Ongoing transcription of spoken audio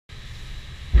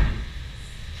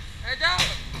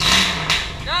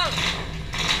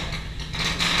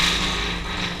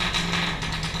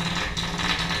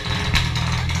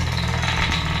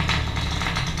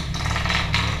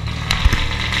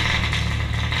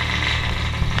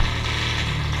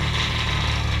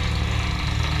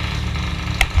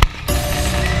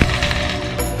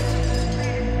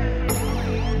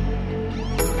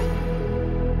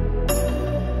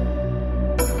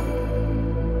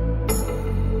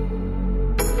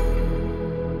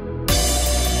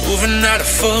moving out of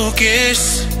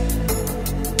focus,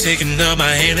 taking up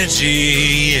my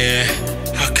energy, yeah.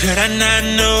 How could I not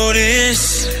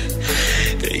notice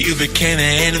that you became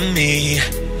an enemy?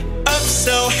 Up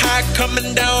so high,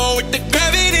 coming down with the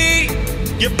gravity.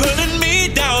 You're pulling me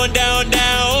down, down,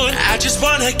 down. I just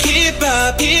wanna keep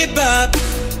up, keep up.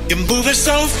 You're moving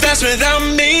so fast without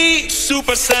me.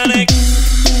 Supersonic.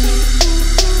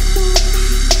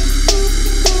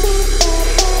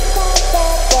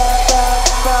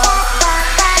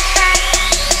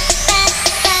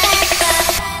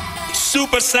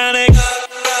 Supersonic.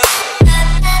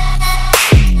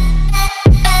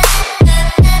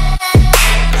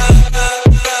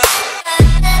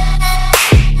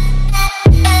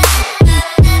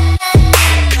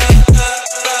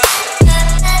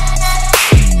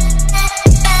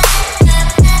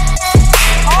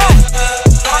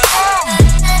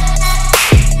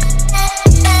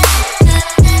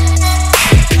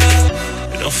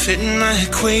 Don't fit in my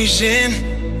equation.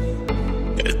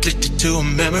 Addicted to a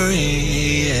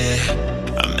memory, yeah.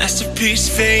 A masterpiece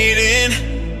fading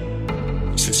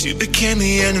since you became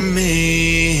the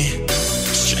enemy.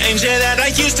 Stranger that I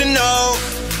used to know.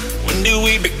 When did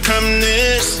we become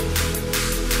this?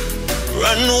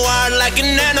 Run wild like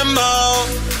an animal,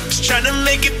 just trying to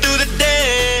make it through the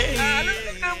day. I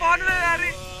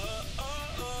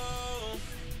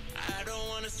don't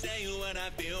wanna say what I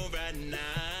feel right now.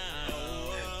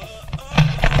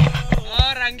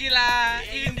 Orang gila,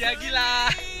 India gila.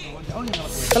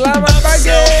 Selamat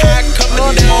pagi.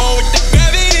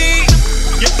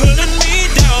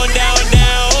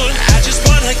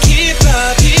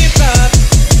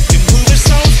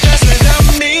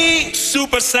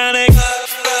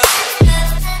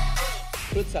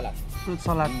 Fruit salad. Fruit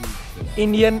salad.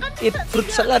 Indian eat fruit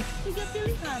salad.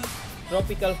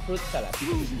 Tropical fruit salad.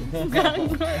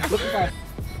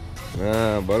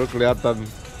 Nah, baru kelihatan.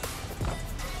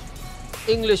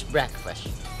 English breakfast.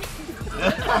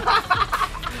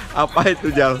 Apa itu,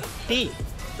 Jal? Tea.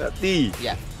 Tea.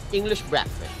 Ya, English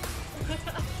breakfast.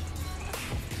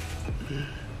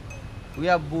 We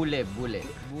are bule.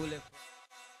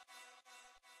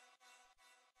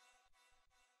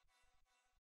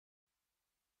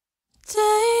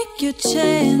 Take your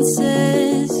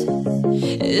chances,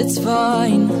 it's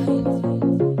fine.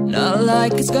 Not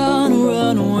like it's gonna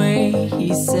run away,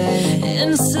 he said.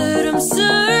 In certain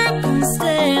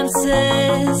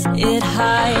circumstances, it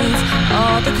hides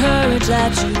all the courage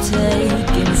that you take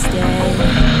instead.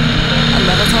 A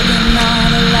lot of talking,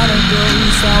 not a lot of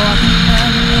goals, so I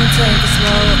can you take it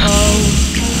slow.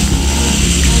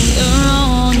 You're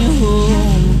on your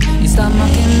home, you start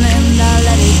knocking and I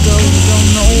let it go. You don't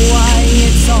know why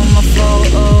it's on my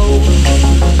fault.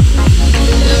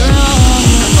 You're on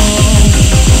your own.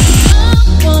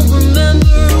 Won't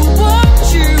remember what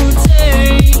you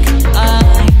take.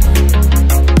 I'm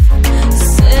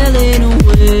sailing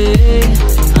away.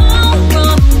 I'll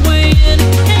run away and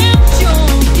end your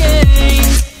game.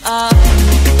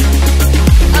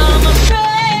 I'm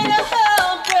afraid of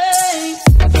heartbreak.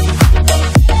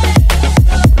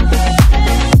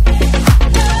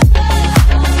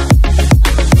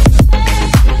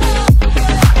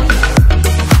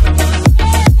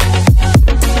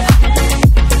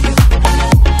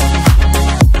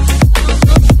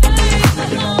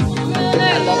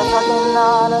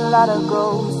 Let it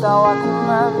go, so I can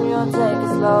run you, take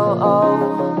it slow.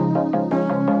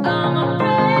 I'm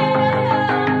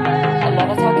afraid. A lot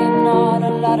of talking, not a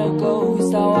lot of go,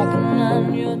 so I can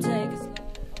run you, take it slow. A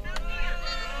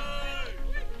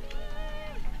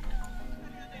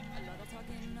lot of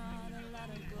talking, not a lot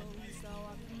of go, so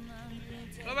I can run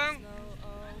you, take it slow.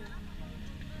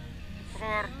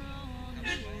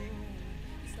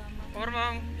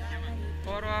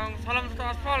 Orang, salam satu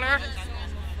aspal ya.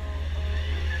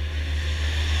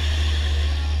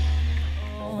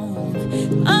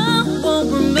 I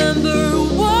won't remember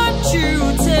what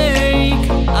you take.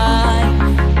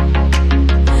 I'm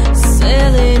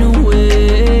sailing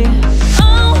away.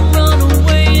 I'll run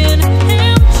away and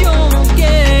end your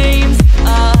games.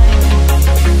 I'm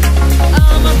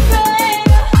afraid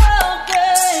of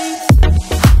heartbreak.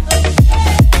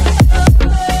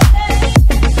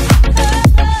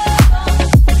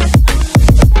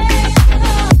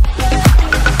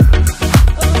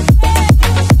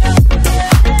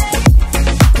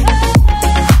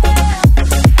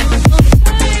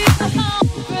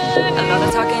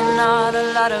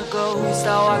 So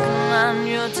I can run,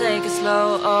 you take it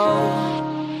slow.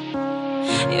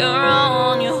 You're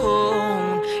on your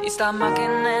own. You stop mocking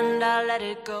and I let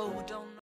it go. Don't